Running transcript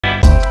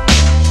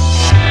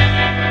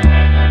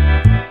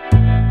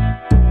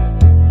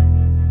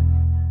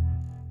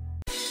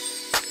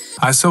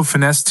I saw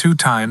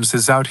Finesse2Tymez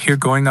is out here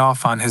going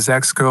off on his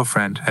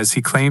ex-girlfriend as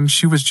he claimed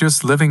she was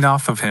just living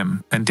off of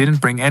him and didn't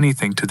bring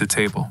anything to the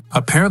table.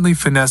 Apparently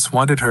Finesse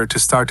wanted her to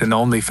start an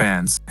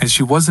Onlyfans, and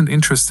she wasn't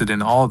interested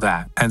in all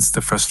that, hence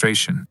the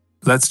frustration.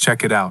 Let's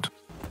check it out.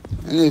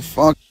 And they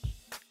fuck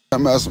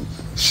about some,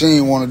 she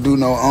ain't want to do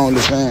no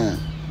Onlyfans.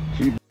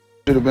 She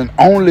should have been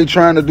only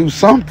trying to do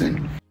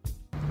something.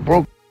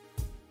 Broke.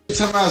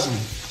 Tell me some,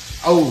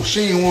 oh,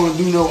 she ain't want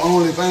to do no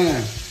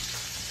Onlyfans.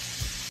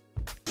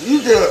 You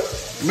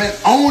just been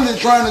only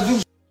trying to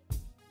do.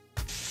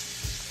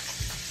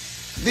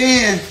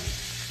 Then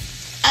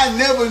I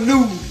never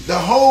knew the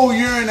whole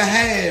year and a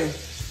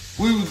half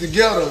we was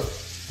together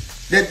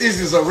that this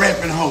is a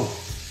rapping hoe.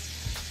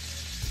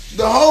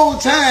 The whole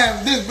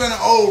time this been an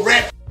old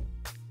rap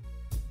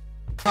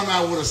come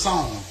out with a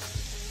song.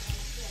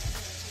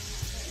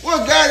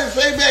 What guy did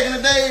say back in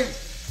the day?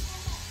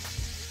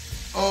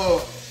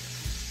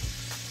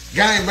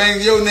 Gang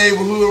bang your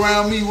neighborhood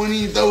around me when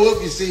he throw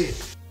up, you said.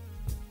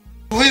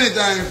 Do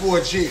anything for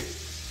a chick.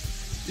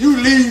 You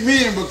leave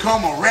me and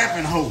become a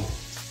rapping hoe.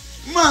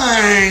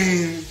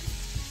 Man,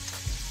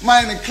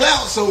 the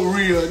clout so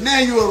real. Now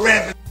you a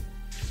rapping.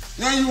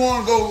 Now you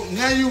wanna go,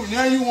 now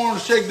you wanna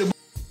shake the.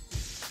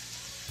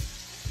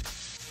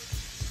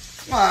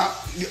 Well,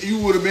 you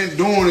would have been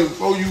doing it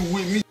before you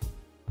with me.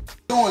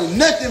 Doing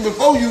nothing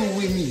before you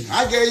with me.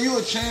 I gave you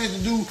a chance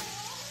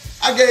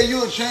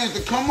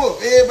to come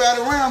up.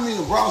 Everybody around me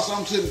brought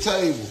something to the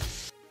table.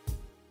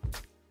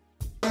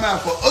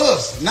 For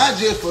us, not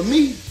just for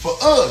me, for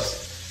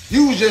us.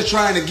 You was just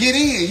trying to get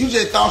in. You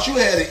just thought you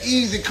had an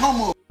easy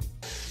come up.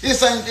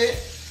 This ain't that.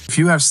 If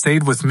you have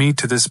stayed with me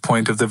to this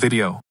point of the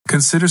video,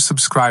 consider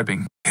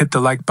subscribing, hit the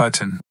like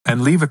button,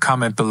 and leave a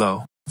comment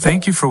below.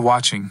 Thank you for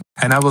watching,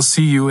 and I will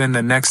see you in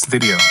the next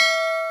video.